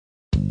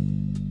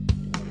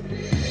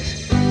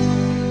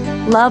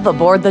Love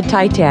Aboard the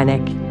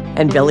Titanic,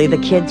 and Billy the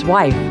Kid's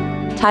Wife,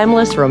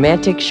 timeless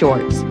romantic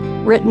shorts,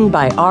 written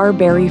by R.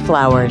 Barri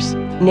Flowers,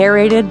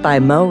 narrated by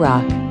Mo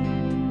Rock.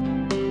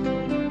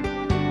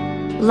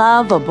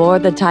 Love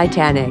Aboard the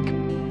Titanic.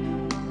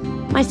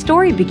 My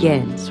story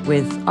begins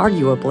with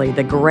arguably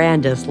the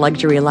grandest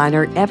luxury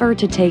liner ever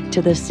to take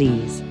to the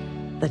seas,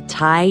 the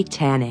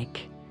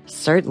Titanic.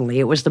 Certainly,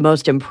 it was the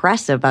most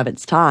impressive of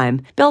its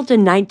time. Built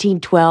in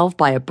 1912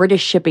 by a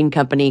British shipping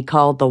company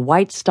called the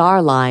White Star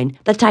Line,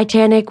 the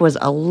Titanic was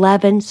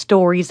 11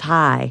 stories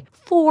high,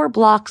 4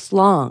 blocks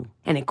long,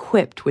 and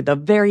equipped with the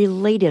very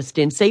latest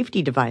in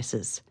safety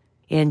devices.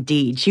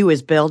 Indeed, she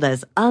was billed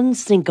as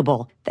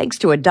unsinkable, thanks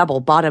to a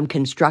double-bottom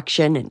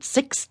construction and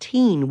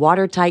 16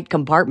 watertight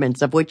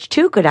compartments, of which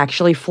 2 could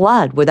actually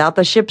flood without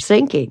the ship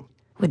sinking.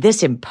 With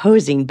this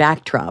imposing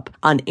backdrop,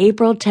 on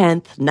April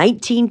 10th,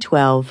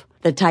 1912,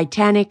 the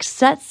Titanic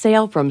set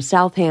sail from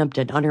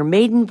Southampton on her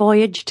maiden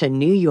voyage to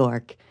New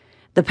York.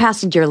 The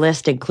passenger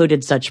list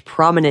included such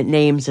prominent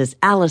names as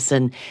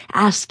Allison,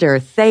 Astor,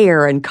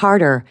 Thayer, and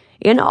Carter.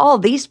 In all,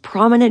 these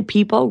prominent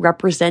people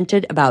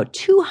represented about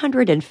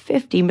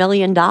 $250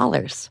 million.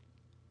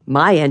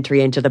 My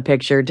entry into the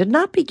picture did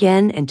not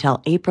begin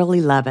until April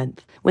 11th,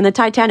 when the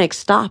Titanic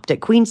stopped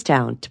at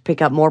Queenstown to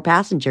pick up more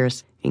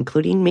passengers,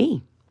 including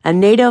me, a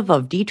native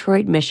of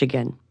Detroit,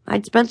 Michigan.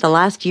 I'd spent the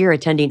last year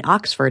attending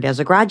Oxford as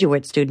a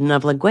graduate student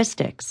of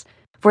linguistics.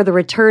 For the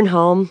return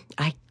home,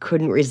 I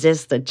couldn't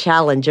resist the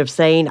challenge of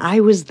saying I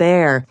was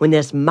there when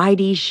this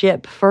mighty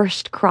ship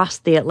first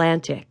crossed the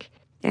Atlantic.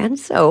 And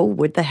so,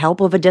 with the help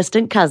of a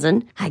distant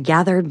cousin, I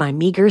gathered my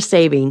meager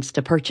savings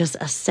to purchase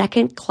a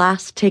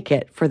second-class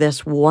ticket for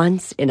this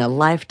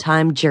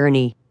once-in-a-lifetime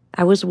journey.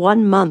 I was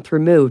 1 month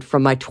removed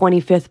from my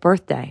 25th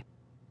birthday.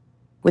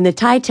 When the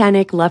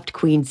Titanic left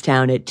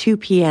Queenstown at 2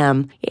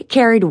 p.m., it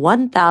carried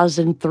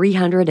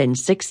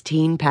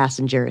 1,316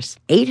 passengers,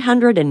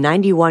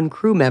 891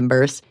 crew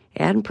members,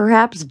 and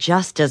perhaps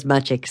just as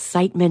much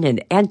excitement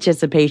and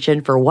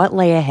anticipation for what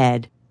lay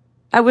ahead.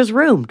 I was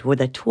roomed with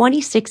a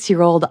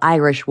 26-year-old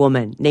Irish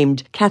woman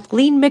named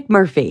Kathleen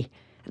McMurphy.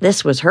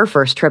 This was her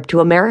first trip to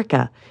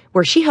America,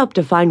 where she hoped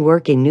to find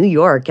work in New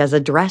York as a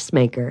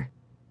dressmaker.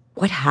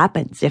 "What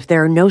happens if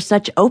there are no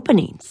such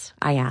openings?"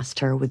 I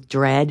asked her with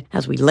dread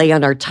as we lay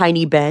on our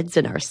tiny beds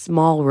in our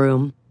small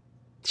room.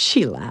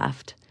 She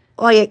laughed.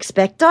 "I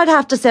expect I'd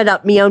have to set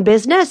up me own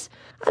business.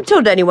 I'm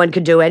told anyone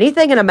could do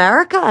anything in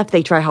America if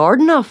they try hard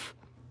enough."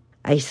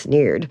 I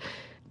sneered.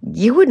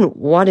 "You wouldn't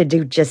want to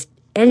do just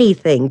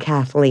anything,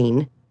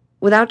 Kathleen.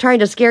 Without trying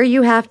to scare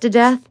you half to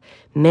death,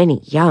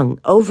 many young,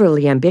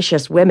 overly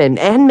ambitious women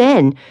and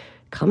men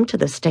come to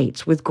the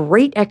States with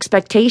great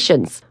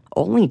expectations,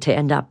 only to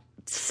end up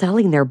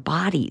selling their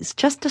bodies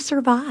just to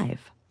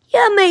survive."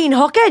 "You mean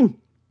hooking?"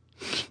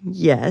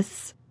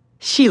 "Yes."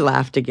 She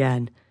laughed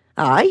again.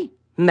 "Aye,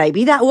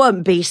 maybe that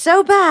won't be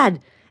so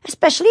bad,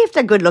 especially if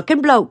they're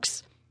good-looking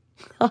blokes."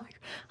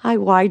 I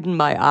widened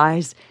my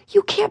eyes.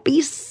 "You can't be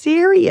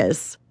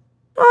serious."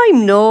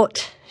 "I'm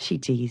not," she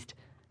teased.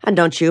 "And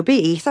don't you be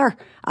either.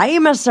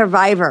 I'm a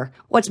survivor.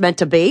 What's meant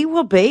to be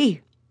will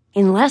be."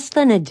 In less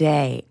than a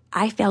day,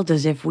 I felt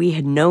as if we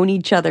had known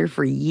each other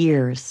for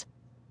years.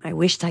 I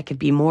wished I could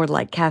be more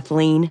like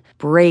Kathleen,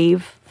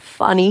 brave,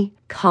 funny,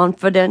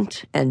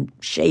 confident, and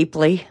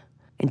shapely,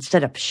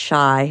 instead of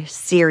shy,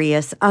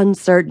 serious,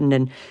 uncertain,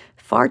 and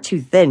far too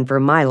thin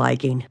for my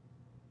liking.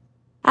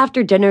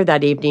 After dinner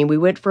that evening, we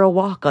went for a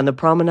walk on the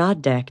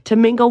promenade deck to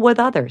mingle with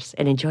others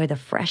and enjoy the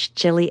fresh,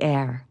 chilly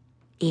air.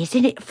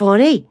 "Isn't it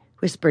funny,"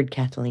 whispered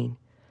Kathleen,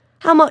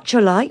 "how much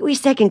alike we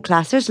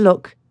second-classers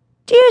look?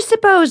 Do you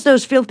suppose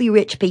those filthy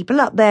rich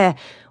people up there,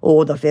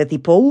 or the filthy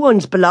poor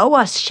ones below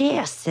us,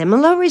 share a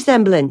similar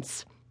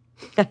resemblance?"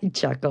 I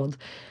chuckled.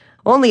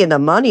 "Only in the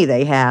money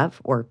they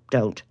have, or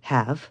don't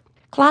have."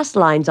 Class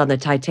lines on the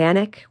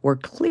Titanic were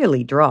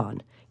clearly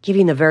drawn,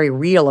 giving the very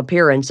real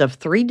appearance of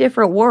 3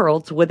 different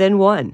worlds within one.